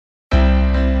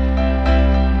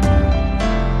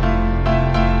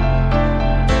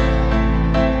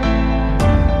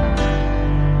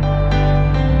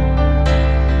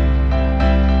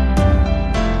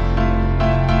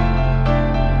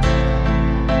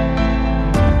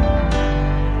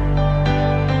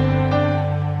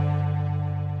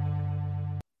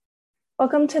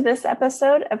Welcome to this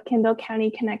episode of Kendall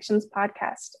County Connections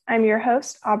podcast. I'm your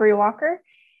host, Aubrey Walker.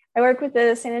 I work with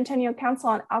the San Antonio Council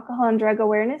on Alcohol and Drug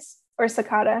Awareness, or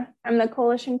SACADA. I'm the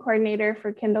coalition coordinator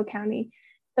for Kendall County.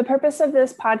 The purpose of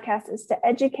this podcast is to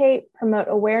educate, promote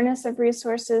awareness of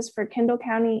resources for Kendall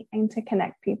County, and to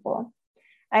connect people.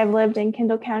 I have lived in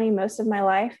Kendall County most of my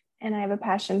life, and I have a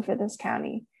passion for this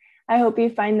county. I hope you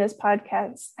find this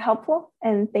podcast helpful,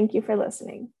 and thank you for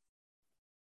listening.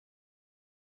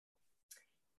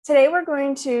 Today, we're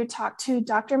going to talk to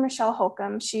Dr. Michelle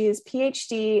Holcomb. She is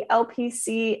PhD,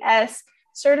 LPCS,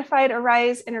 certified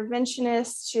ARISE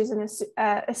interventionist. She's an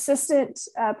assistant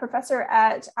professor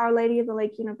at Our Lady of the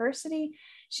Lake University.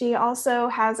 She also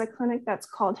has a clinic that's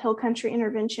called Hill Country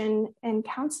Intervention and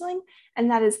Counseling, and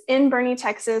that is in Boerne,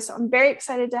 Texas. So I'm very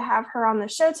excited to have her on the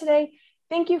show today.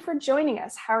 Thank you for joining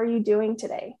us. How are you doing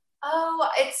today? Oh,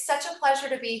 it's such a pleasure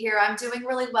to be here. I'm doing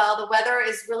really well. The weather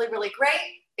is really, really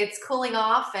great. It's cooling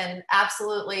off, and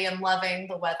absolutely I'm loving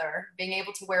the weather, being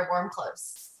able to wear warm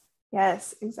clothes.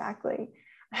 Yes, exactly.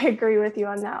 I agree with you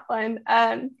on that one.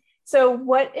 So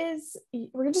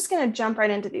we're just going to jump right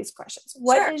into these questions.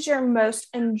 What is your most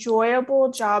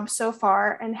enjoyable job so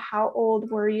far, and how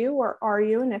old were you or are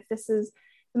you? And if this is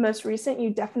the most recent, you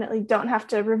definitely don't have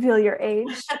to reveal your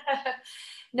age.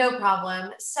 No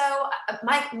problem. So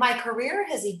my career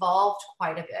has evolved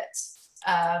quite a bit.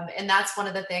 And that's one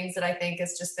of the things that I think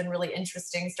has just been really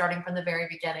interesting starting from the very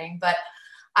beginning. But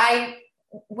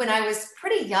when I was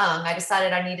pretty young, I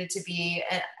decided I needed to be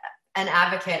an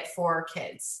advocate for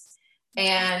kids.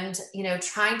 And,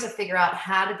 trying to figure out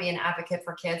how to be an advocate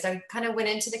for kids, I kind of went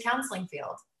into the counseling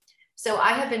field. So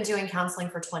I have been doing counseling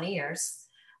for 20 years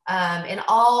in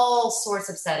all sorts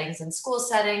of settings, in school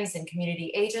settings, in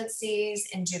community agencies,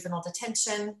 in juvenile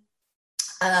detention,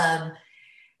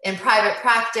 in private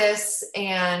practice,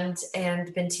 and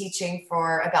been teaching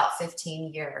for about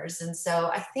 15 years. And so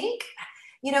I think,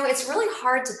 it's really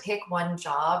hard to pick one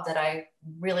job that I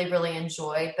really, really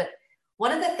enjoyed. But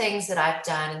one of the things that I've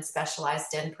done and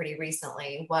specialized in pretty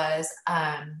recently was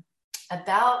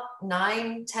about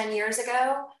 9-10 years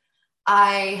ago,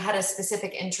 I had a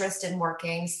specific interest in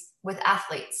working with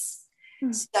athletes.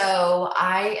 So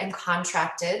I am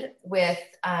contracted with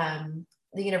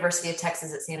the University of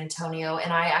Texas at San Antonio,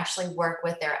 and I actually work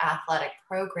with their athletic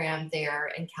program there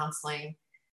in counseling,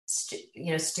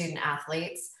 student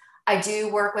athletes. I do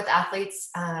work with athletes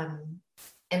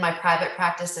in my private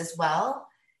practice as well,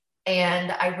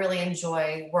 and I really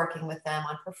enjoy working with them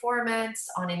on performance,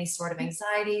 on any sort of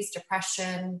anxieties,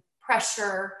 depression,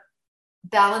 pressure,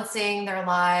 balancing their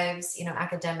lives,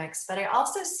 academics. But I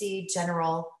also see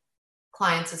general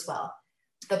clients as well.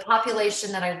 The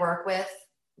population that I work with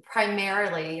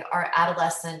primarily our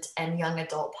adolescent and young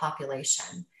adult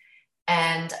population.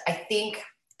 And I think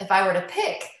if I were to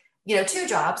pick, two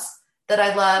jobs that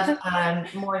I love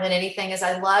more than anything is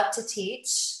I love to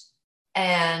teach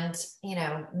and,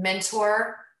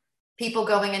 mentor people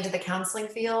going into the counseling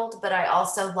field, but I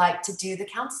also like to do the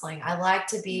counseling. I like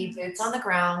to be boots on the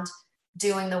ground,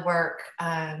 doing the work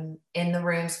in the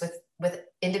rooms with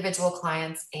individual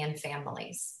clients and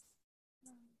families.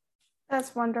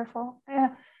 That's wonderful. Yeah,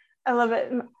 I love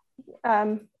it.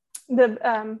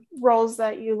 The roles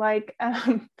that you like,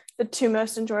 the two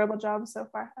most enjoyable jobs so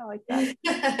far. I like that.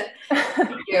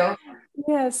 Thank you.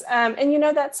 Yes. And,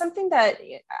 that's something that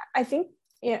I think,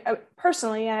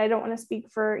 personally, and I don't want to speak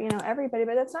for, everybody,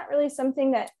 but that's not really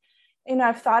something that,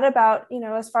 I've thought about,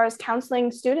 as far as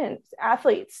counseling students,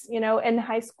 athletes, in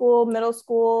high school, middle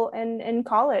school, and in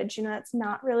college. It's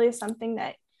not really something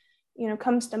that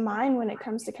comes to mind when it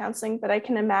comes to counseling, but I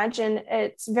can imagine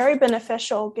it's very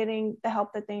beneficial getting the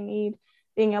help that they need,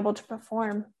 being able to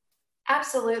perform.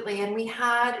 Absolutely. And we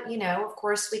had, of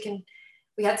course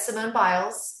we had Simone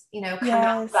Biles, come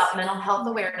out about mental health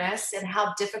awareness and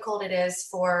how difficult it is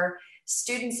for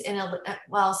students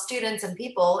students and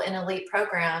people in elite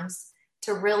programs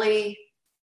to really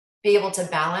be able to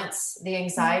balance the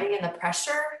anxiety and the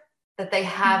pressure that they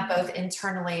have both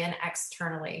internally and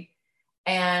externally.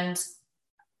 And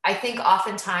I think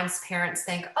oftentimes parents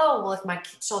think, oh, well, if my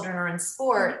children are in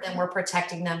sport, then we're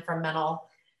protecting them from mental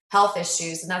health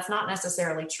issues. And that's not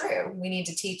necessarily true. We need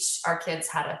to teach our kids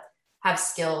how to have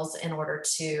skills in order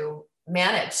to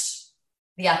manage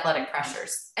the athletic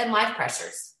pressures and life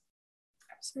pressures.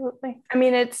 Absolutely. I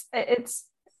mean, it's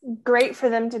great for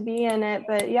them to be in it,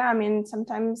 but yeah, I mean,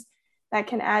 sometimes that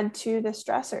can add to the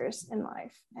stressors in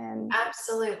life. And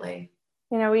absolutely.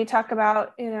 We talk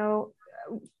about,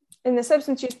 in the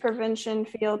substance use prevention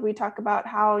field, we talk about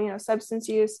how, substance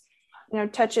use,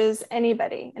 touches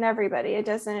anybody and everybody. It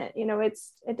doesn't,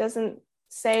 it doesn't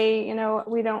say,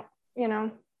 we don't,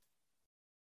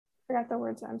 forgot the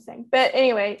words I'm saying. But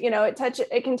anyway,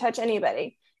 it can touch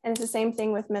anybody. And it's the same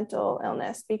thing with mental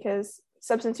illness, because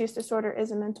substance use disorder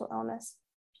is a mental illness.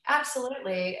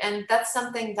 Absolutely. And that's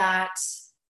something that,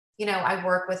 I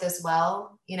work with as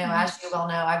well. As you well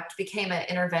know, I became an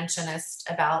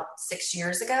interventionist about 6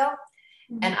 years ago,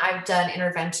 and I've done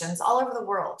interventions all over the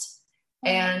world,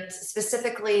 and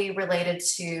specifically related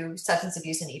to substance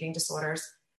abuse and eating disorders.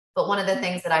 But one of the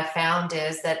things that I found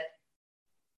is that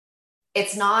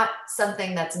it's not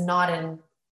something that's not in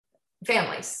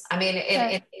families. I mean,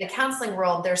 in the counseling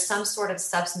world, there's some sort of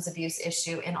substance abuse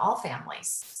issue in all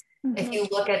families. If you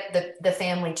look at the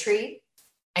family tree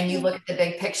and you look at the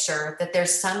big picture, that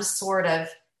there's some sort of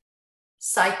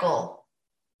cycle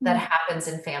that happens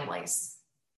in families.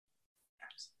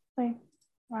 Absolutely.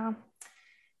 Wow.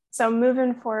 So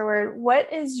moving forward,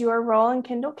 what is your role in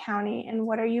Kendall County, and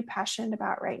what are you passionate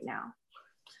about right now?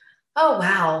 Oh,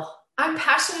 wow. I'm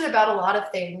passionate about a lot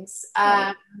of things.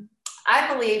 I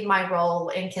believe my role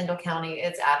in Kendall County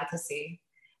is advocacy.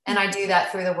 And I do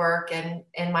that through the work and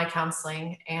in my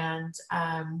counseling. And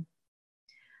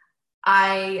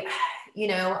I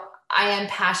am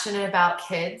passionate about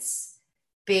kids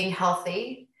being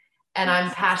healthy, and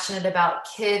I'm passionate about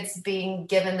kids being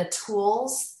given the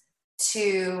tools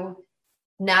to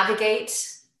navigate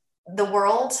the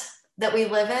world that we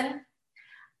live in.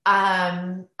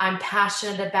 I'm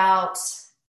passionate about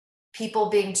people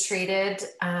being treated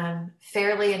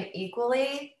fairly and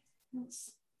equally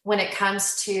when it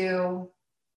comes to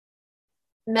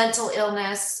mental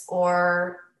illness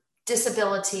or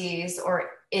disabilities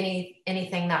or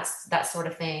anything that sort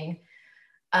of thing.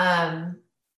 And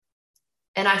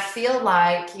I feel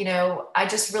like, I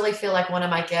just really feel like one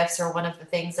of my gifts, or one of the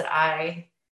things that I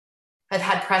have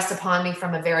had pressed upon me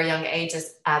from a very young age,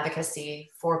 is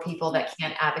advocacy for people that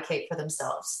can't advocate for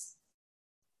themselves.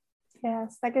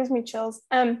 Yes, that gives me chills.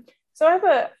 So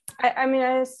I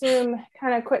assume,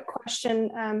 kind of quick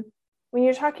question. When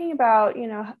you're talking about,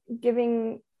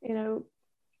 giving,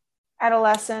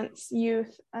 adolescents,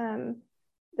 youth,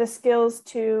 the skills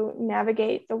to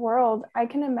navigate the world, I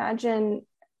can imagine,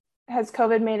 has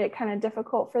COVID made it kind of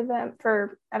difficult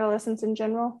for adolescents in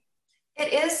general?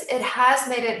 It has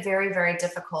made it very, very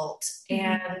difficult.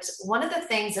 And one of the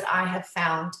things that I have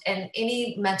found, and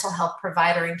any mental health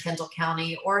provider in Kendall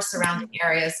County or surrounding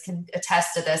areas can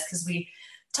attest to this, because we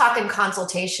talk in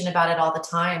consultation about it all the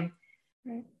time.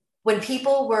 When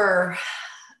people were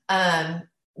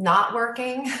not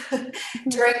working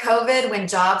during COVID, when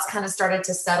jobs kind of started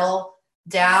to settle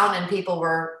down and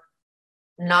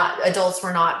adults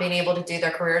were not being able to do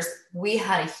their careers, we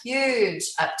had a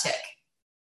huge uptick.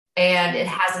 And it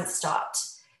hasn't stopped.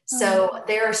 So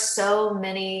there are so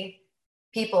many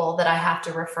people that I have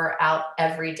to refer out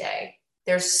every day.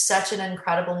 There's such an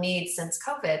incredible need since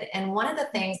COVID. And one of the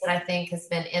things that I think has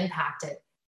been impacted,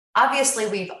 obviously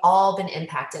we've all been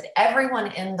impacted.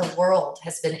 Everyone in the world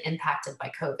has been impacted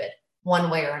by COVID one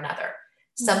way or another.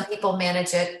 Some people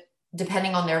manage it,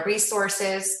 depending on their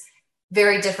resources,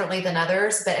 very differently than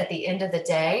others. But at the end of the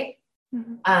day,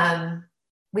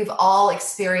 we've all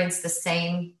experienced the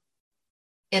same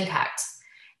impact.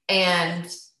 And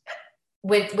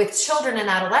with children and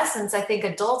adolescents, I think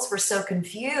adults were so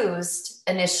confused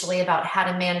initially about how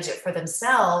to manage it for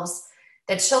themselves,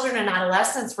 that children and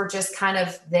adolescents were just kind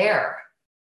of there.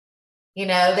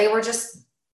 They were just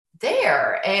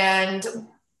there. And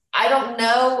I don't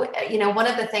know, one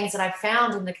of the things that I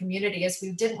found in the community is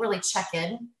we didn't really check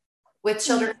in with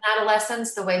children and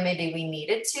adolescents the way maybe we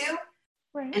needed to.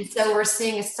 Right. And so we're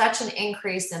seeing such an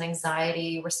increase in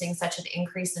anxiety. We're seeing such an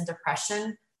increase in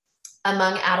depression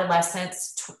among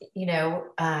adolescents,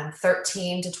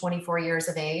 13 to 24 years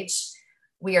of age.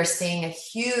 We are seeing a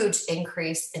huge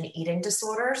increase in eating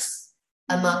disorders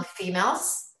among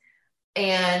females.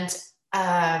 And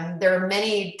there are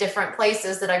many different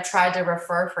places that I've tried to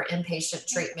refer for inpatient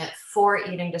treatment for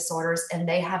eating disorders, and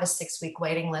they have a 6-week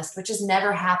waiting list, which has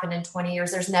never happened in 20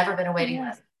 years. There's never been a waiting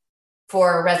list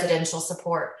for residential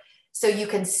support. So you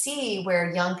can see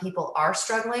where young people are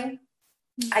struggling.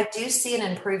 I do see an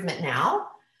improvement now.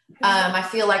 I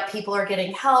feel like people are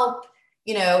getting help,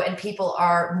 and people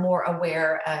are more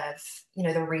aware of,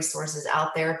 the resources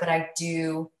out there. But I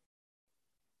do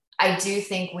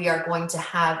think we are going to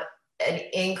have an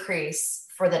increase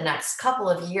for the next couple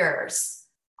of years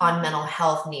on mental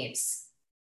health needs.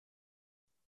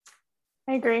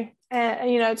 I agree.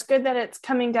 It's good that it's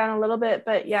coming down a little bit,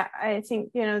 but yeah, I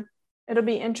think, it'll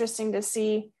be interesting to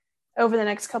see over the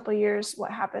next couple of years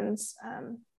what happens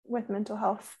with mental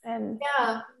health. And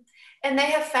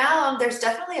they have found there's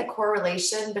definitely a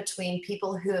correlation between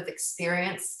people who have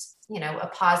experienced,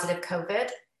 a positive COVID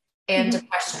and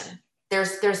depression.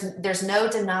 there's no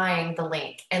denying the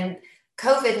link. And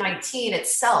COVID-19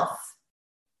 itself,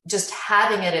 just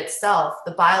having it itself,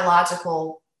 the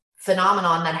biological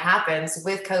phenomenon that happens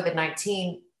with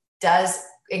COVID-19 does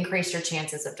increase your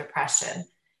chances of depression.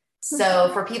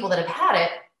 So for people that have had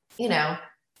it,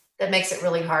 that makes it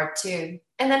really hard too.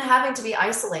 And then having to be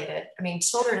isolated. I mean,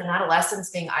 children and adolescents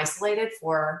being isolated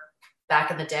for, back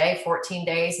in the day, 14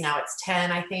 days. Now it's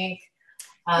 10, I think.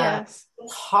 Yes.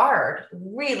 It's hard,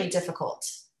 really difficult.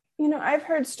 I've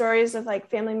heard stories of like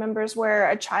family members where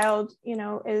a child,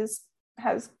 gets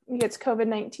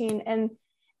COVID-19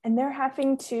 and they're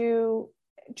having to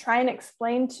try and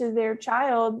explain to their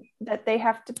child that they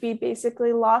have to be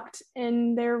basically locked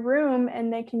in their room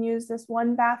and they can use this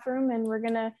one bathroom and we're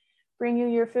going to bring you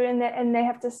your food, and they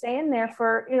have to stay in there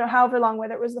for, however long,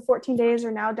 whether it was the 14 days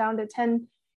or now down to 10.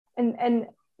 And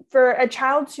for a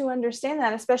child to understand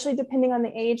that, especially depending on the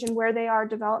age and where they are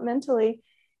developmentally,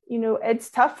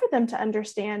 it's tough for them to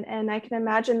understand. And I can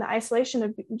imagine the isolation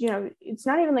of, it's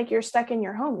not even like you're stuck in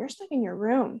your home, you're stuck in your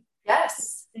room.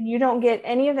 Yes. And you don't get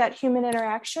any of that human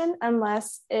interaction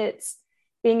unless it's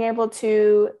being able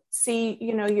to see,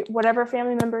 whatever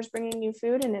family member is bringing you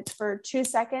food, and it's for 2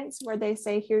 seconds where they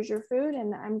say, here's your food,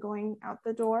 and I'm going out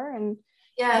the door. And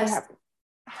yes,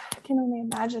 I can only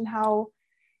imagine how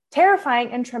terrifying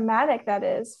and traumatic that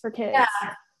is for kids. Yeah.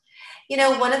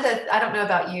 I don't know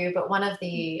about you, but one of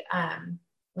the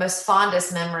most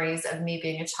fondest memories of me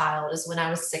being a child is when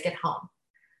I was sick at home.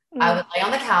 I would lay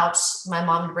on the couch. My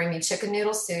mom would bring me chicken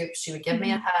noodle soup. She would give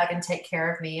me a hug and take care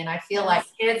of me. And I feel like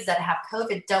kids that have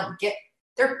COVID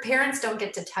their parents don't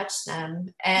get to touch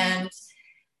them. And,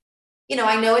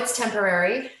 I know it's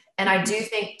temporary. And I do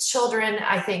think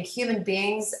human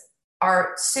beings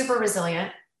are super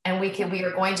resilient, and we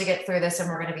are going to get through this and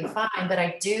we're going to be fine. But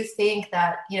I do think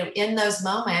that, in those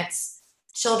moments,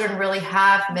 children really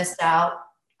have missed out,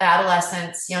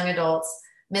 adolescents, young adults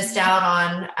missed out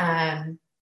on,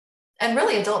 and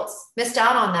really adults missed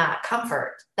out on that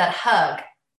comfort, that hug,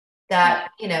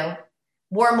 that,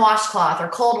 warm washcloth or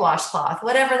cold washcloth,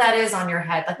 whatever that is on your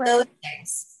head, like those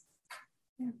things.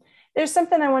 There's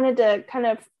something I wanted to kind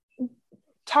of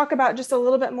talk about just a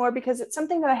little bit more, because it's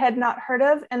something that I had not heard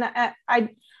of. And I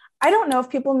don't know if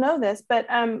people know this, but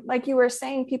like you were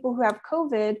saying, people who have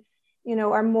COVID,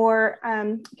 are more,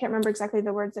 I can't remember exactly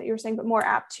the words that you were saying, but more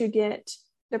apt to get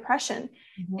depression.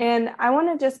 And I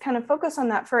want to just kind of focus on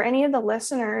that for any of the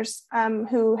listeners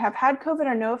who have had COVID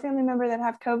or know a family member that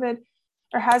have COVID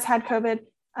or has had COVID,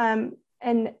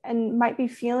 and might be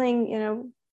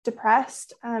feeling,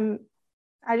 depressed.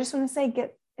 I just want to say,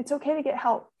 it's okay to get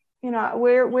help.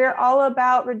 We're all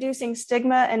about reducing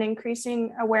stigma and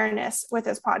increasing awareness with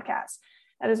this podcast.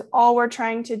 That is all we're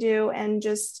trying to do. And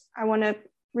I want to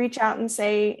reach out and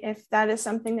say, if that is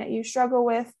something that you struggle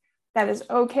with, that is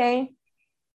okay.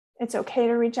 It's okay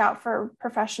to reach out for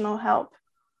professional help.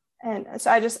 And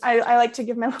so I like to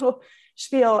give my little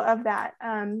spiel of that.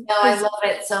 No, I love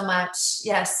it so much.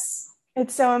 Yes.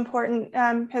 It's so important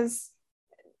because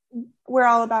we're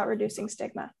all about reducing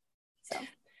stigma. So.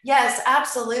 Yes,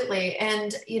 absolutely.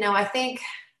 And, I think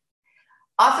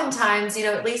oftentimes,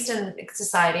 at least in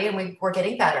society, and we're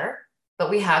getting better, but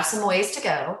we have some ways to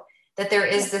go, that there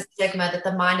is this stigma that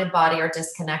the mind and body are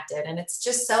disconnected. And it's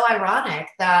just so ironic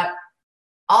that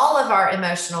all of our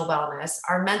emotional wellness,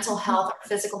 our mental health, our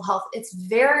physical health, it's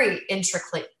very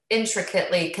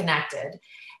intricately connected,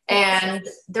 and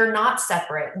they're not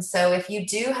separate. And so if you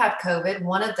do have COVID,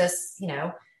 one of the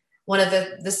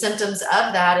symptoms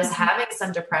of that is having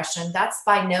some depression. That's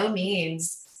by no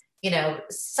means,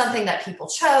 something that people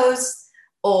chose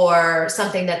or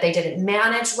something that they didn't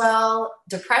manage well.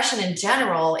 Depression in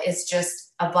general is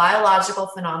just a biological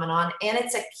phenomenon, and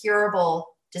it's a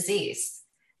curable disease.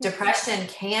 Depression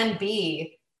can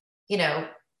be,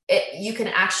 you can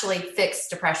actually fix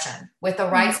depression with the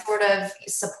right sort of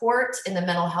support in the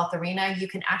mental health arena. You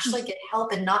can actually get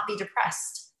help and not be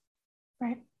depressed.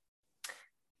 Right.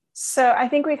 So I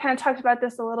think we kind of talked about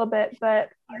this a little bit, but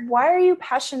why are you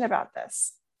passionate about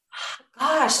this?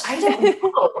 Gosh, I don't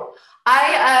know.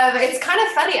 It's kind of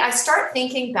funny. I start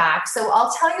thinking back. So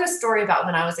I'll tell you a story about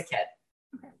when I was a kid.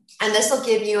 Okay. And this will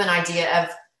give you an idea of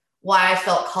why I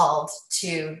felt called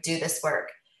to do this work.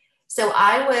 So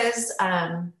I was,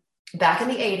 back in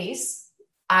the 80s,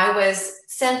 I was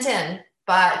sent into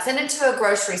a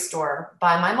grocery store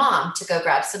by my mom to go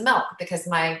grab some milk because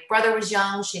my brother was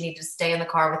young. She needed to stay in the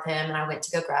car with him, and I went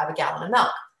to go grab a gallon of milk.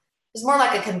 It was more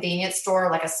like a convenience store,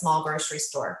 like a small grocery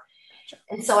store.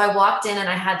 And so I walked in and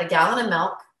I had the gallon of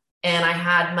milk, and I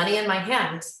had money in my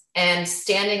hand and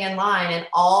standing in line, and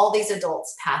all these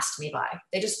adults passed me by.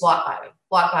 They just walked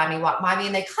by me,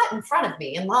 and they cut in front of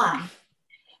me in line.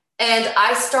 And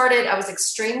I was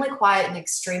extremely quiet and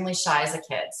extremely shy as a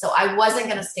kid. So I wasn't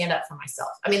going to stand up for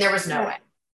myself. I mean, there was no way.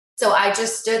 So I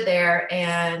just stood there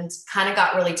and kind of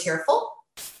got really tearful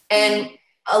and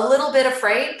a little bit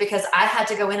afraid because I had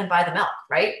to go in and buy the milk,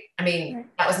 right? I mean,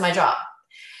 that was my job.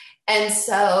 And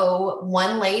so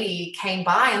one lady came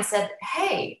by and said,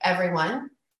 "Hey, everyone,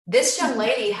 this young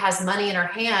lady has money in her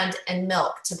hand and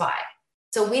milk to buy.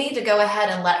 So we need to go ahead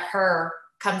and let her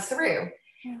come through."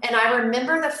 Yeah. And I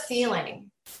remember the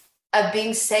feeling of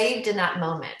being saved in that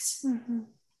moment. Mm-hmm.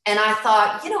 And I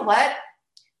thought, you know what?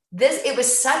 It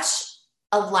was such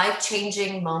a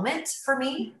life-changing moment for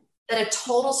me that a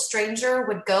total stranger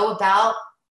would go about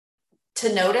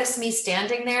to notice me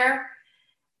standing there,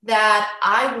 that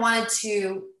I wanted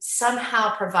to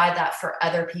somehow provide that for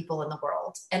other people in the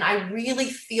world. And I really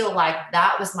feel like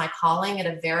that was my calling at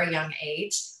a very young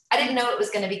age. I didn't know it was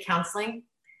going to be counseling.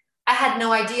 I had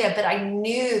no idea, but I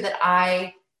knew that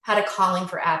I had a calling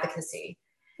for advocacy.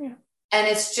 Yeah. And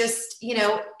it's just,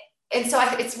 and so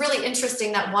it's really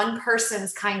interesting that one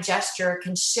person's kind gesture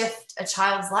can shift a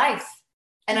child's life.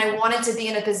 And I wanted to be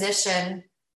in a position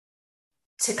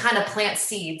to kind of plant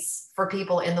seeds for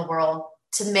people in the world,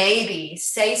 to maybe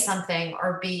say something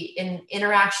or be in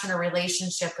interaction or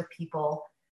relationship with people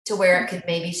to where it could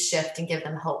maybe shift and give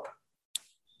them hope.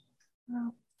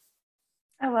 Wow.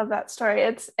 I love that story.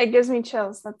 It gives me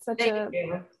chills. That's such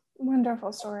a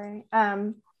wonderful story.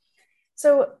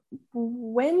 So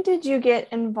when did you get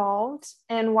involved,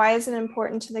 and why is it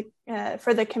important to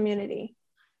for the community?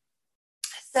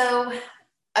 So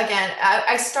again,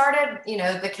 I started,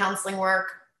 the counseling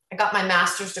work. I got my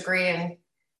master's degree in,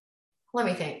 let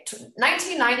me think,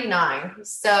 1999.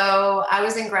 So I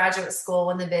was in graduate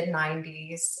school in the mid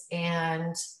 90s.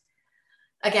 And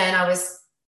again, I was,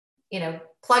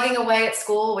 plugging away at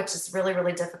school, which is really,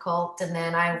 really difficult. And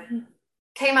then I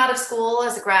came out of school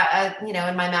as a grad, in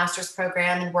my master's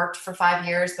program, and worked for 5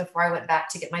 years before I went back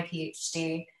to get my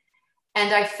PhD.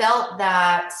 And I felt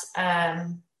that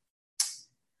I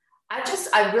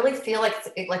really feel like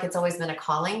it's always been a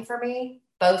calling for me,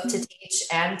 both to teach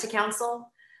and to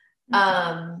counsel.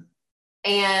 And,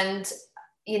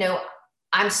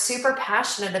 I'm super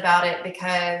passionate about it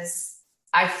because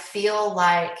I feel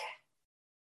like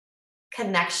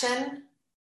connection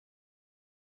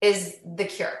is the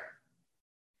cure.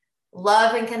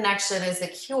 Love and connection is the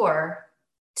cure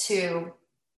to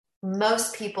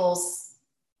most people's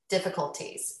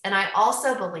difficulties. And I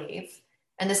also believe,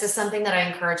 and this is something that I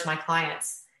encourage my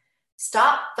clients,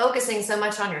 stop focusing so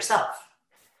much on yourself.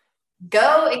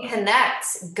 Go and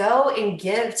connect, go and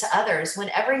give to others.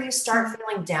 Whenever you start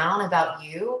feeling down about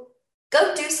you,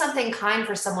 go do something kind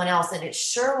for someone else, and it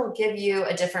sure will give you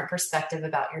a different perspective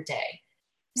about your day.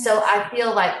 Yes. So I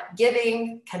feel like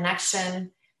giving,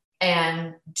 connection,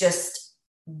 and just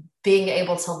being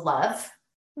able to love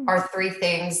are three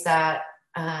things that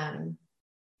I'm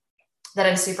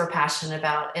super passionate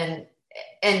about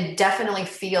and definitely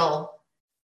feel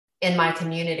in my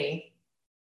community.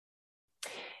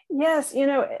 Yes,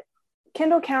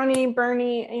 Kendall County,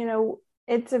 Boerne,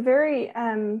 it's a very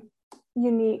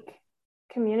unique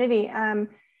community.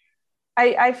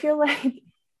 I feel like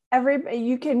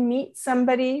you can meet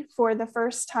somebody for the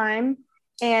first time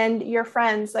and you're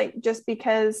friends, like just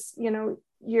because,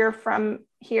 you're from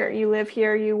here, you live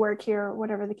here, you work here,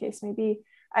 whatever the case may be.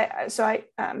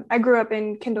 I grew up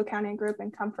in Kendall County. I grew up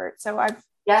in Comfort. So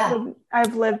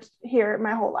I've lived here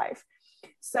my whole life.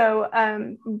 So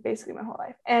basically my whole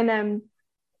life. And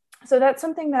so that's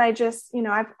something that I just,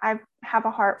 I have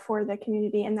a heart for the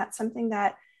community. And that's something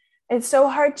that it's so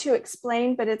hard to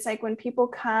explain, but it's like when people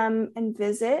come and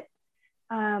visit,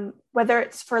 whether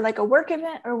it's for like a work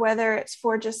event or whether it's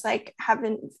for just like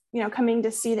having, coming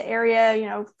to see the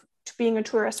area, being a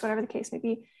tourist, whatever the case may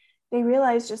be, they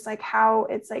realize just like how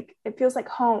it's like, it feels like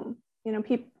home.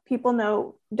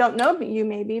 People don't know you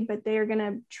maybe, but they are going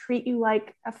to treat you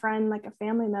like a friend, like a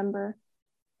family member.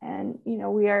 And,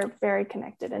 we are very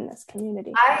connected in this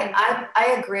community.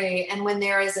 I agree. And when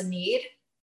there is a need,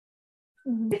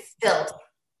 it's filled.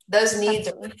 Those needs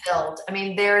are filled. I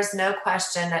mean, there is no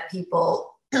question that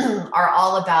people are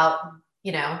all about,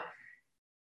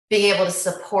 being able to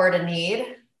support a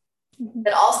need,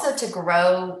 but also to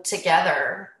grow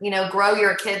together, grow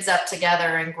your kids up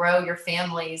together and grow your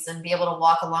families and be able to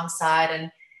walk alongside.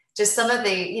 And just some of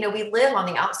the, we live on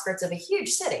the outskirts of a huge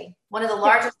city, one of the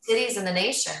largest cities in the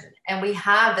nation. And we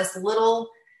have this little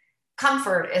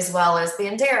Comfort, as well as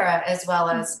Bandera, as well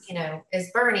as, as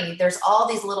Bernie. There's all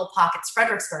these little pockets,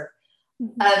 Fredericksburg,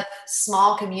 of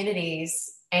small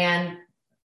communities. And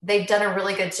they've done a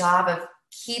really good job of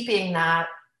keeping that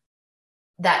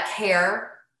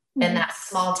care and that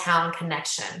small town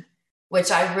connection, which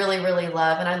I really, really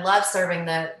love. And I love serving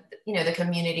the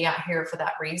community out here for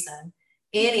that reason.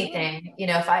 Anything,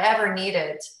 if I ever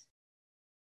needed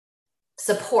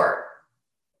support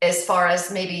as far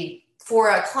as maybe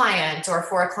for a client or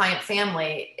for a client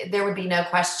family, there would be no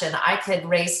question. I could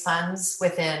raise funds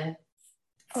within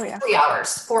 3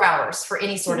 hours, 4 hours for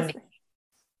any sort of meeting.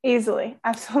 Easily.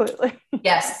 Absolutely.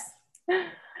 Yes.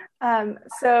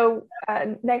 So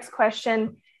next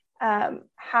question.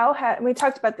 We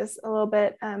talked about this a little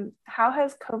bit. How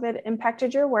has COVID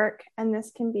impacted your work? And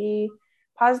this can be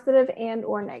positive and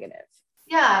or negative.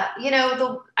 Yeah.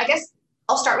 I guess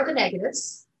I'll start with the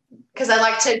negatives because I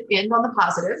like to end on the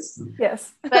positives.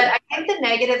 Yes. But I think the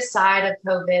negative side of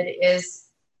COVID is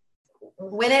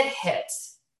when it hit,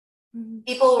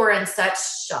 people were in such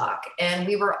shock and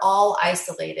we were all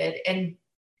isolated. And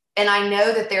I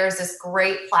know that there's this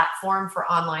great platform for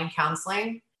online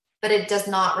counseling, but it does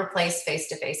not replace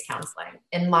face-to-face counseling,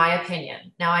 in my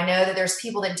opinion. Now, I know that there's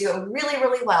people that do it really,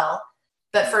 really well,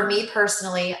 but for me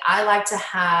personally, I like to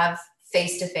have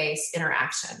face-to-face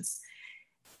interactions.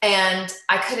 And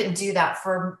I couldn't do that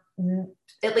for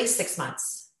at least 6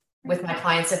 months with my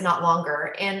clients, if not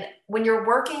longer. And when you're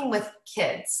working with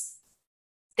kids,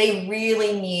 they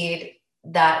really need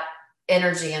that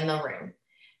energy in the room.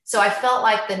 So I felt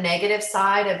like the negative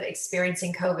side of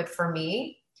experiencing COVID for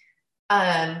me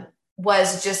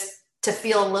was just to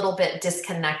feel a little bit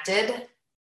disconnected,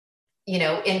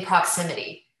 in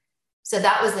proximity. So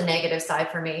that was the negative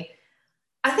side for me.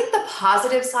 I think the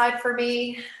positive side for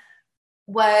me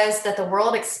was that the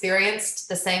world experienced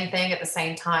the same thing at the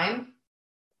same time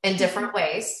in different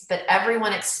ways, but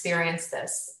everyone experienced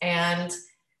this. And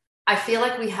I feel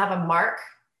like we have a mark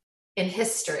in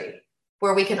history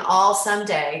where we can all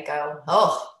someday go,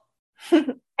 oh,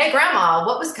 hey, grandma,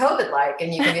 what was COVID like?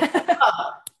 And you can be like,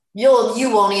 oh,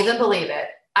 you won't even believe it.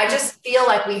 I just feel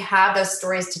like we have those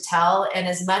stories to tell. And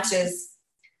as much as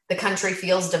the country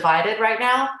feels divided right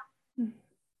now,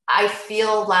 I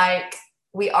feel like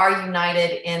we are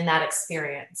united in that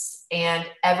experience, and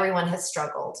everyone has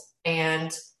struggled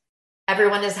and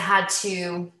everyone has had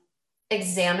to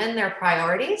examine their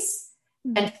priorities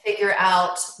and figure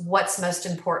out what's most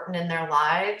important in their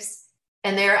lives.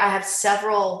 And I have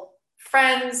several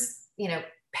friends,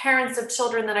 parents of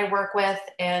children that I work with,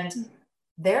 and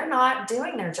they're not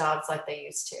doing their jobs like they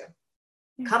used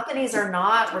to. Companies are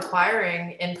not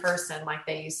requiring in person like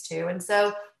they used to. And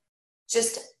so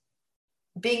just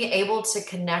being able to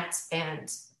connect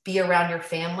and be around your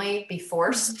family, be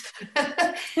forced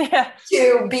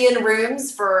to be in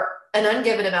rooms for an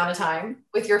ungiven amount of time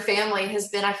with your family has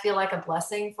been, I feel like, a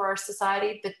blessing for our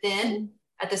society. But then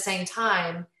at the same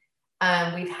time,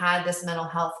 we've had this mental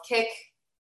health kick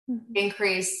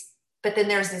increase, but then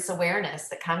there's this awareness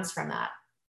that comes from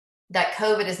that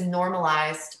COVID has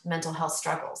normalized mental health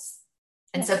struggles.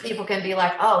 And so people can be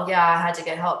like, oh yeah, I had to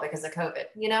get help because of COVID,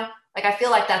 like, I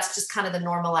feel like that's just kind of the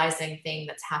normalizing thing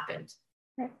that's happened,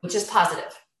 which is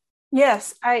positive.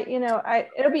 Yes.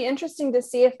 It'll be interesting to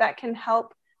see if that can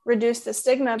help reduce the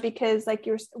stigma, because like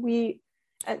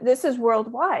this is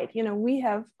worldwide. We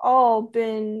have all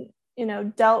been,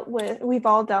 we've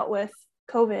all dealt with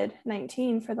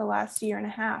COVID-19 for the last year and a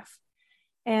half.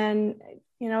 And,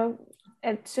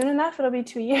 soon enough, it'll be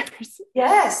 2 years.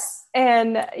 Yes.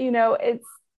 And, it's,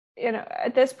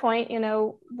 at this point,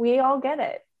 we all get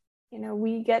it.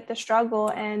 We get the struggle.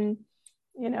 And,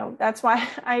 that's why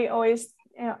I always,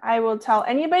 I will tell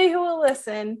anybody who will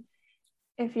listen,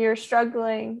 if you're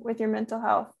struggling with your mental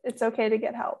health, it's okay to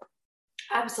get help.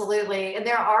 Absolutely. And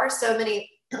there are so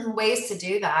many ways to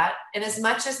do that. And as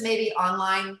much as maybe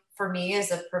online for me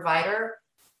as a provider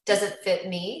doesn't fit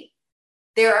me,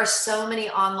 there are so many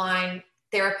online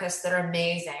therapists that are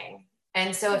amazing.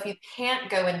 And so if you can't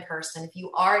go in person, if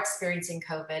you are experiencing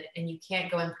COVID and you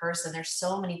can't go in person, there's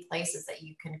so many places that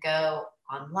you can go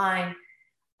online.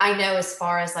 I know as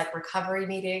far as like recovery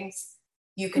meetings,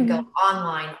 you can go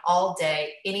online all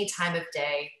day, any time of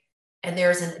day, and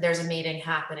there's a meeting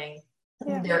happening.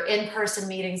 Yeah. There are in-person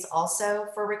meetings also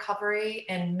for recovery,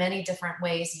 and many different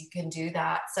ways you can do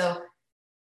that. So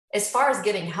as far as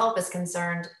getting help is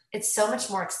concerned, it's so much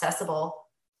more accessible.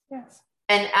 Yes.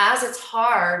 And as it's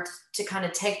hard to kind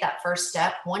of take that first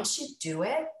step, once you do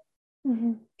it,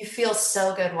 you feel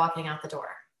so good walking out the door.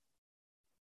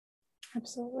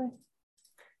 Absolutely.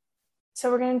 So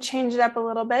we're going to change it up a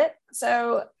little bit.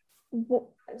 So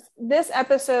this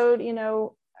episode,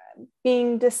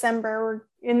 being December,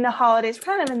 we're in the holidays, we're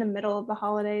kind of in the middle of the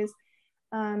holidays.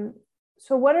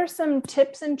 So what are some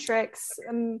tips and tricks,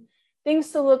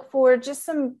 things to look for, just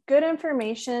some good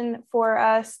information for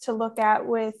us to look at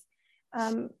with,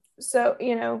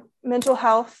 mental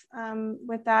health,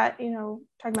 with that, talking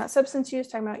about substance use,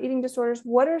 talking about eating disorders,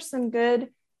 what are some good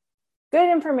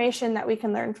information that we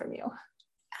can learn from you?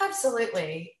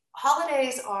 Absolutely.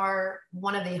 Holidays are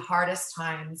one of the hardest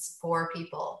times for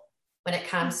people when it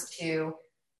comes to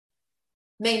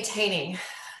maintaining,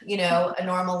 a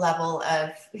normal level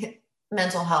of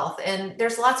mental health. And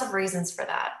there's lots of reasons for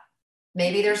that.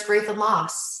 Maybe there's grief and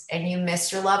loss and you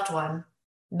miss your loved one.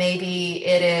 Maybe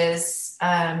it is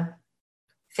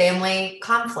family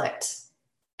conflict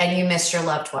and you miss your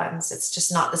loved ones. It's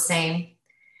just not the same.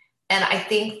 And I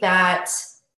think that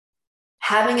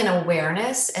having an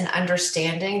awareness and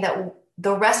understanding that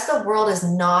the rest of the world is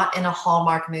not in a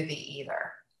Hallmark movie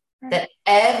either. Right. That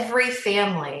every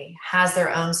family has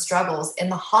their own struggles,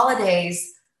 and the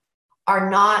holidays are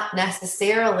not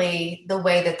necessarily the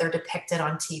way that they're depicted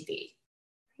on TV.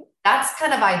 That's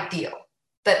kind of ideal,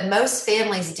 but most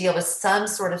families deal with some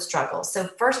sort of struggle. So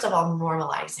first of all,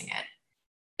 normalizing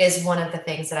it is one of the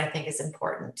things that I think is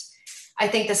important. I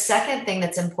think the second thing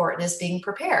that's important is being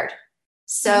prepared.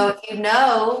 So if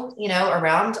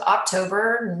around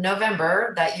October,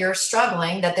 November, that you're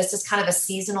struggling, that this is kind of a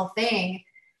seasonal thing,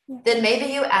 then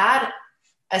maybe you add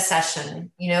a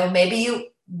session,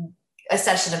 a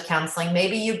session of counseling.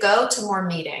 Maybe you go to more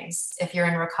meetings if you're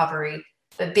in recovery,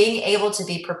 but being able to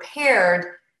be prepared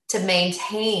to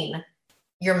maintain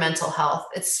your mental health.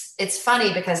 It's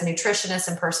funny because nutritionists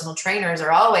and personal trainers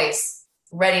are always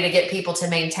ready to get people to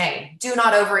maintain. Do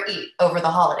not overeat over the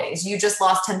holidays. You just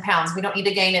lost 10 pounds. We don't need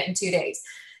to gain it in 2 days.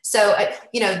 So,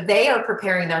 they are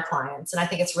preparing their clients. And I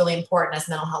think it's really important as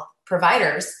mental health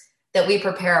providers that we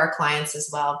prepare our clients as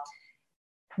well.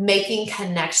 Making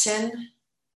connection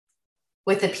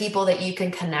with the people that you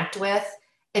can connect with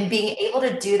and being able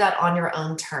to do that on your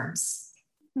own terms.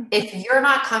 Mm-hmm. If you're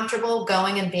not comfortable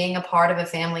going and being a part of a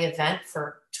family event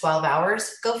for 12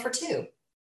 hours, go for 2.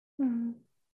 Mm-hmm.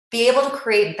 Be able to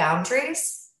create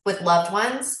boundaries with loved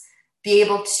ones, be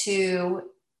able to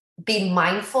be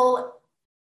mindful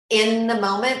in the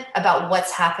moment about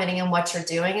what's happening and what you're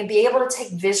doing, and be able to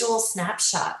take visual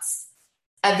snapshots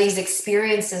of these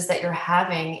experiences that you're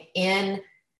having in,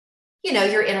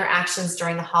 your interactions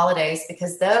during the holidays,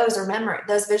 because those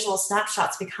visual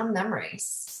snapshots become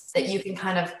memories that you can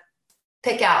kind of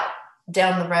pick out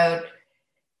down the road.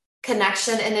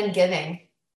 Connection and then giving.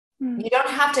 You don't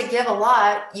have to give a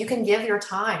lot. You can give your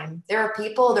time. There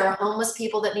are homeless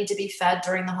people that need to be fed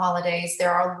during the holidays.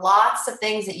 There are lots of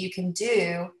things that you can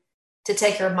do to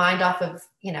take your mind off of,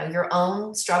 your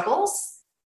own struggles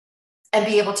and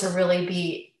be able to really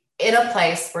be in a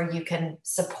place where you can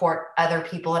support other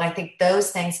people. And I think those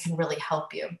things can really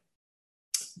help you.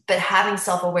 But having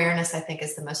self-awareness, I think,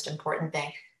 is the most important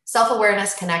thing.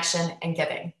 Self-awareness, connection, and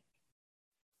giving.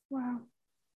 Wow.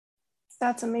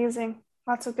 That's amazing.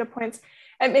 Lots of good points.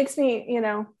 It makes me,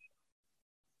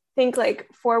 think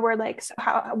forward, so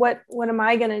what am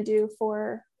I going to do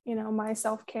for, my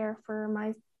self-care, for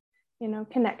my,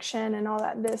 connection and all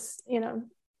that this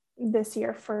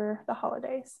year for the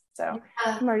holidays. So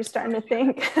I'm already starting to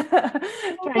think,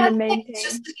 trying to maintain.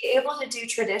 Just to be able to do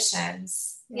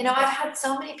traditions. Yeah. I've had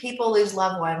so many people lose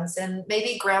loved ones, and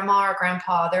maybe grandma or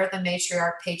grandpa, they're the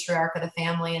matriarch, patriarch of the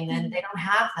family, and then they don't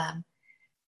have them.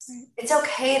 Right. It's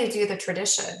okay to do the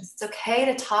traditions. It's okay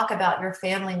to talk about your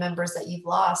family members that you've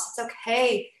lost. It's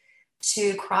okay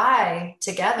to cry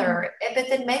together, but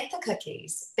then make the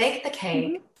cookies, bake the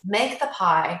cake, make the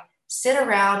pie, sit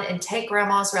around and take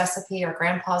grandma's recipe or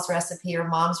grandpa's recipe or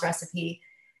mom's recipe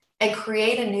and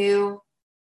create a new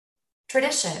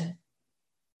tradition.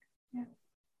 Yeah.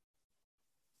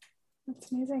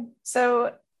 That's amazing.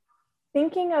 So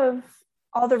thinking of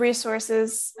all the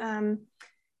resources,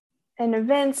 and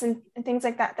events and things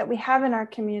like that we have in our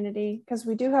community, because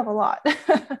we do have a lot.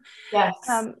 Yes.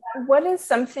 What is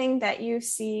something that you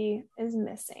see is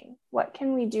missing? What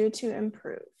can we do to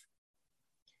improve?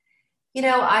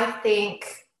 I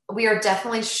think we are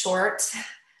definitely short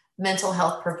mental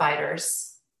health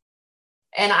providers.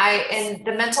 And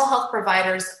the mental health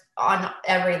providers on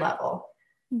every level.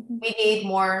 Mm-hmm. We need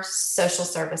more social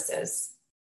services,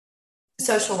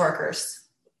 social workers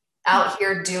out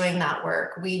here doing that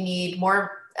work. We need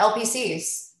more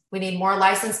LPCs. We need more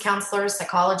licensed counselors,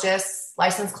 psychologists,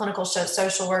 licensed clinical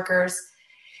social workers,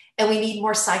 and we need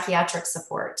more psychiatric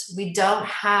support. We don't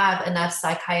have enough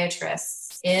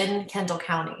psychiatrists in Kendall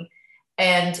County.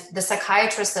 And the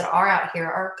psychiatrists that are out here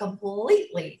are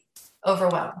completely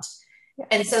overwhelmed. Yes.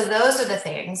 And so those are the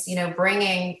things,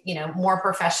 bringing, more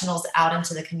professionals out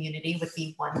into the community would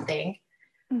be one thing.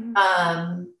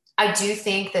 Mm-hmm. I do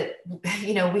think that,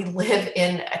 we live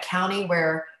in a county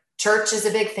where church is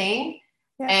a big thing.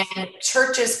 Yes. And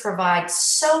churches provide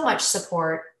so much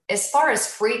support. As far as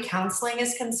free counseling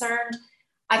is concerned,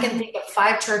 I can think of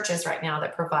 5 churches right now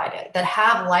that provide it, that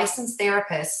have licensed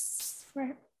therapists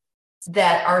right.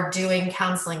 that are doing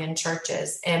counseling in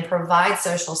churches and provide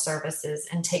social services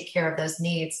and take care of those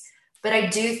needs. But I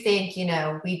do think,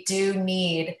 we do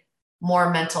need more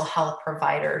mental health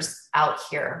providers out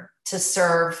here to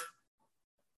serve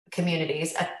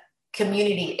communities, a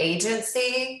community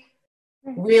agency,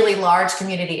 really large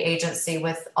community agency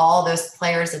with all those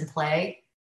players in play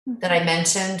that I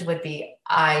mentioned would be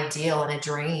ideal and a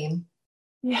dream.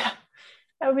 Yeah,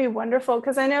 that would be wonderful.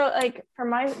 Because I know, like, for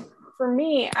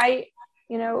me, I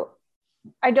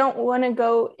don't want to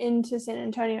go into San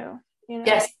Antonio.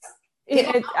 Yes.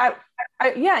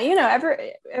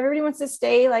 Everybody wants to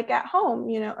stay like at home,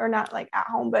 or not like at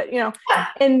home, but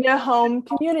in the home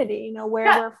community,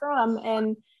 where we're from,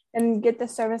 and get the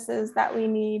services that we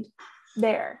need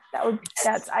there.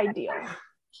 That's ideal.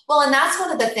 Well, and that's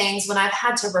one of the things when I've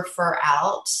had to refer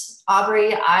out,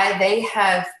 Aubrey, they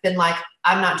have been like,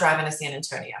 I'm not driving to San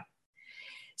Antonio.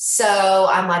 So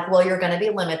I'm like, well, you're going to be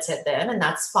limited then, and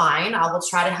that's fine. I will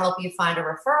try to help you find a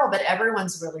referral, but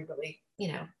everyone's really, really,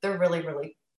 they're really,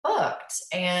 really booked.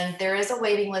 And there is a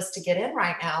waiting list to get in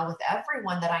right now with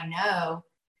everyone that I know.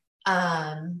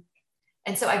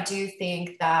 And so I do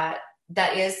think that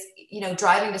is,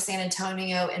 driving to San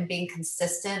Antonio and being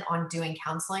consistent on doing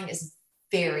counseling is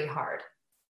very hard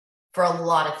for a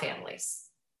lot of families.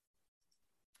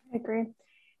 I agree.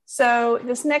 So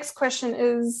this next question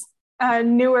is a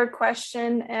newer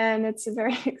question, and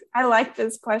I like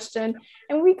this question.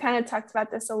 And we kind of talked about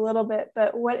this a little bit,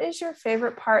 but what is your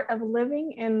favorite part of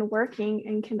living and working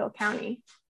in Kendall County?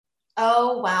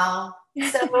 Oh, wow.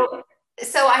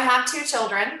 So I have 2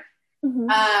 children. Mm-hmm.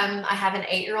 I have an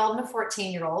 8-year-old and a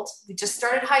 14-year-old. We just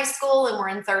started high school and we're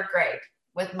in 3rd grade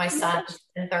with my son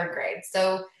in 3rd grade.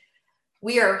 So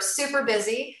we are super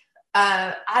busy.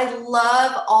 I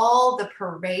love all the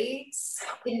parades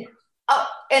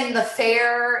and the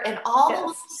fair and all the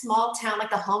little small town, like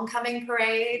the homecoming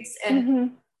parades.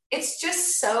 And it's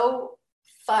just so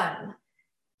fun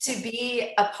to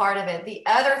be a part of it. The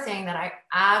other thing that I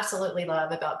absolutely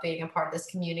love about being a part of this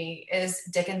community is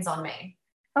Dickens on Main.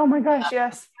 Oh my gosh,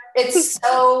 yes. It's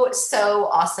so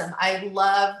awesome. I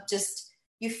love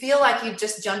you feel like you've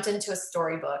just jumped into a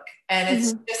storybook, and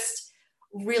it's just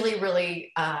really,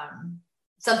 really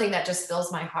something that just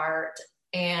fills my heart.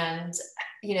 And,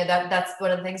 that's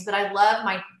one of the things, but I love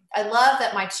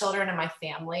that my children and my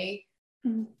family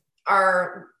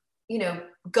are,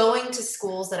 going to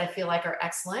schools that I feel like are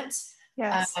excellent.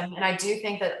 Yes. And I do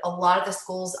think that all the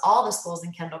schools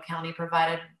in Kendall County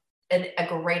provided a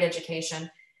great education.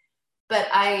 But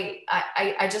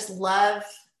I just love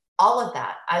all of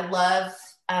that. I love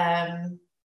that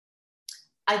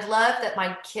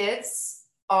my kids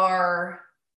are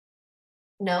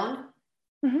known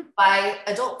by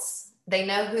adults. They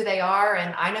know who they are,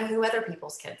 and I know who other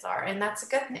people's kids are, and that's a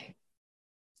good thing.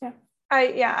 Yeah.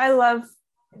 I love,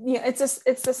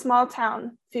 it's a small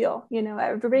town feel,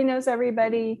 everybody knows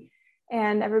everybody,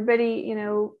 and everybody,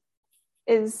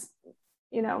 is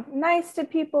nice to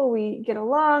people. We get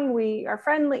along. We are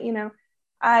friendly.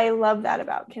 I love that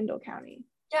about Kendall County.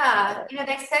 Yeah.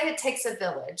 They say it takes a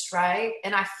village, right?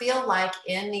 And I feel like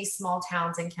in these small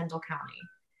towns in Kendall County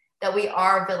that we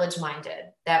are village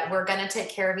minded, that we're going to take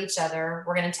care of each other.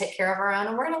 We're going to take care of our own,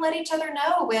 and we're going to let each other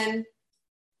know when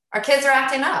our kids are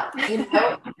acting up,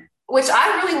 which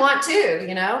I really want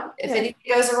to, if anything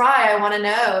goes awry, I want to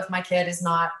know if my kid is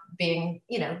not being,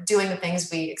 doing the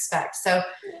things we expect. So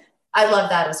I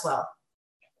love that as well.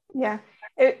 Yeah.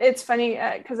 It's funny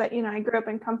because I grew up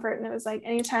in Comfort, and it was like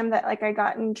anytime that like I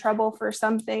got in trouble for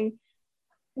something,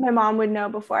 my mom would know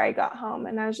before I got home,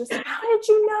 and I was just like, how did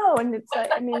you know? And it's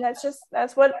like,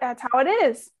 that's how it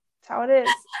is. That's how it is.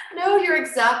 No, you're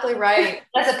exactly right.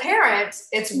 As a parent,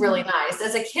 it's really nice.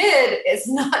 As a kid, it's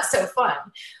not so fun.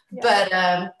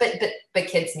 Yeah. But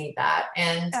kids need that.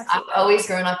 And Absolutely. I've always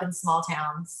grown up in small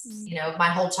towns. My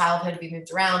whole childhood we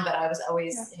moved around, but I was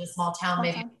always in a small town,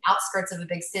 maybe outskirts of a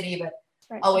big city, but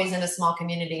always in a small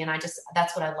community. And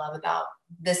that's what I love about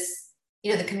this,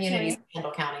 the communities in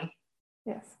Kendall County.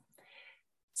 Yes.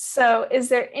 So is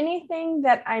there anything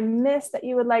that I missed that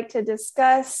you would like to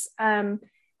discuss?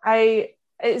 I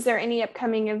is there any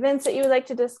upcoming events that you would like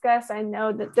to discuss? I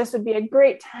know that this would be a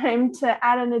great time to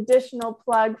add an additional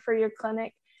plug for your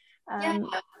clinic. Yeah.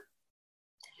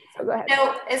 So go ahead.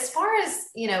 As far as,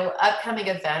 upcoming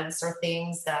events or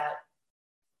things that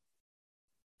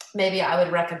maybe I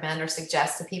would recommend or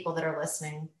suggest to people that are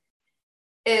listening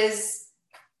is,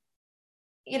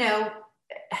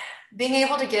 being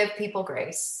able to give people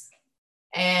grace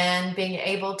and being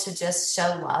able to just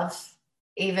show love,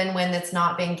 even when it's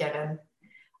not being given.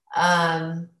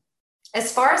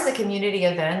 As far as the community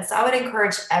events, I would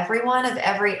encourage everyone of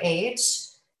every age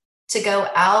to go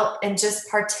out and just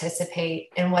participate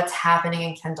in what's happening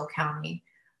in Kendall County,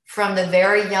 from the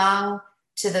very young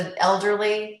to the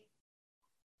elderly.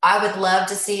 I would love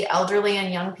to see elderly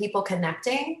and young people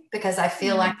connecting, because I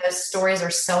feel like those stories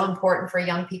are so important for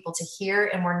young people to hear,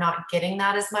 and we're not getting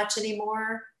that as much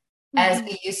anymore as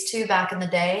we used to back in the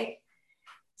day.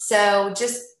 So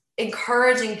just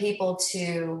encouraging people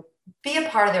to be a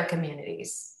part of their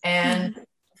communities and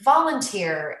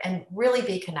volunteer and really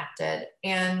be connected.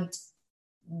 And,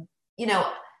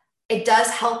 it does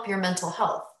help your mental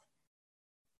health,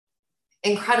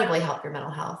 incredibly help your mental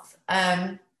health.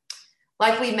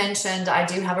 Like we mentioned, I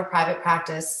do have a private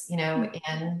practice,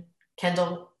 in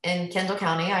Kendall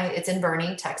County. It's in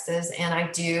Boerne, Texas, and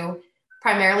I do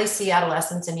primarily see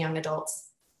adolescents and young adults.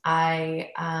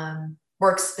 I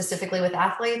work specifically with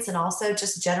athletes and also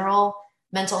just general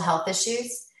mental health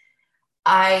issues.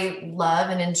 I love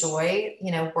and enjoy,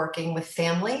 working with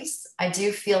families. I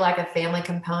do feel like a family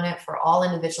component for all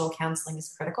individual counseling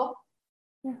is critical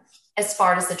as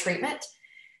far as the treatment.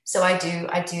 So I do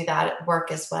that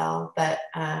work as well. But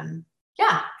I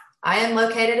am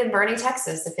located in Boerne,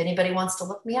 Texas, if anybody wants to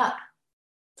look me up.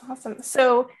 That's awesome.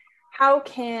 So how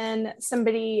can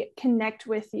somebody connect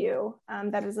with you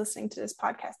that is listening to this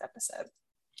podcast episode?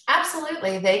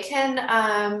 Absolutely. They can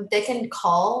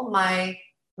call my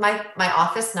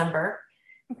office number.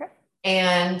 Okay.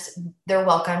 And they're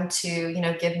welcome to,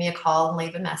 give me a call and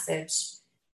leave a message.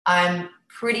 I'm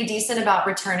pretty decent about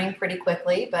returning pretty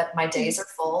quickly, but my days are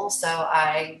full. So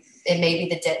it may be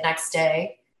the next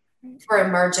day. For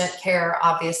emergent care,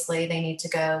 obviously they need to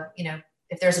go,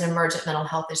 if there's an emergent mental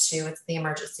health issue, it's the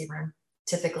emergency room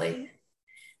typically.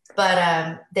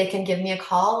 But they can give me a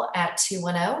call at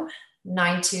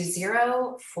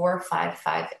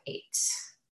 210-920-4558.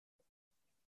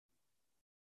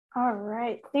 All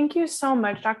right. Thank you so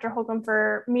much, Dr. Holcomb,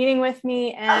 for meeting with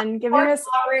me and giving us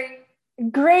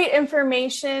great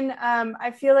information.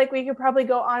 I feel like we could probably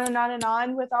go on and on and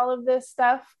on with all of this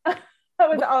stuff,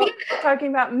 talking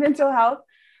about mental health.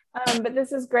 But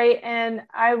this is great. And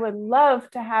I would love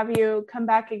to have you come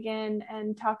back again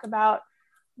and talk about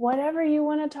whatever you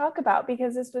want to talk about,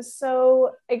 because this was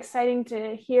so exciting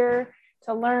to hear,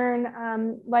 to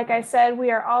learn. Like I said,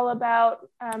 we are all about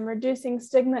reducing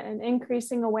stigma and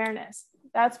increasing awareness.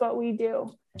 That's what we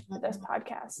do with this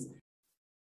podcast.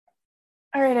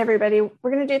 All right, everybody,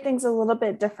 we're going to do things a little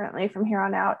bit differently from here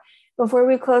on out. Before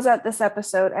we close out this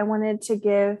episode, I wanted to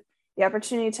give the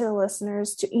opportunity to the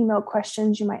listeners to email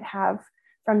questions you might have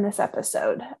from this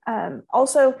episode.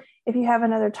 Also, if you have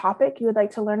another topic you would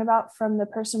like to learn about from the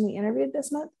person we interviewed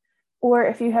this month, or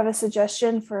if you have a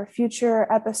suggestion for a future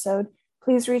episode,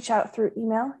 please reach out through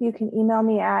email. You can email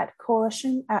me at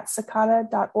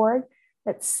coalition@sakada.org.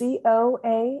 That's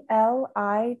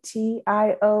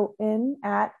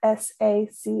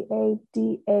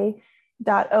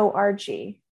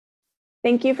COALITION@SACADA.org.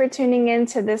 Thank you for tuning in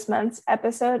to this month's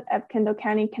episode of Kendall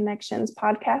County Connections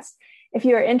podcast. If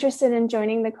you are interested in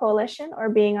joining the coalition or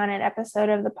being on an episode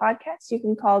of the podcast, you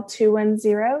can call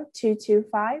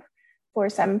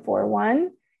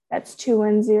 210-225-4741. That's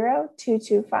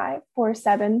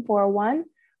 210-225-4741.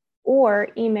 Or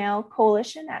email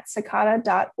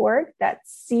coalition@sakada.org.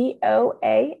 That's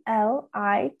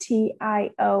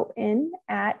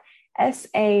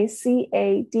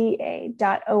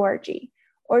COALITION@SACADA.org.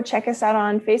 Or check us out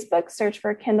on Facebook, search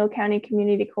for Kendall County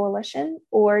Community Coalition,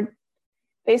 or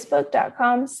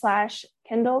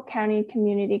facebook.com/Kendall County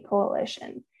Community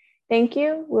Coalition. Thank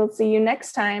you. We'll see you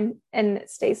next time, and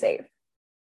stay safe.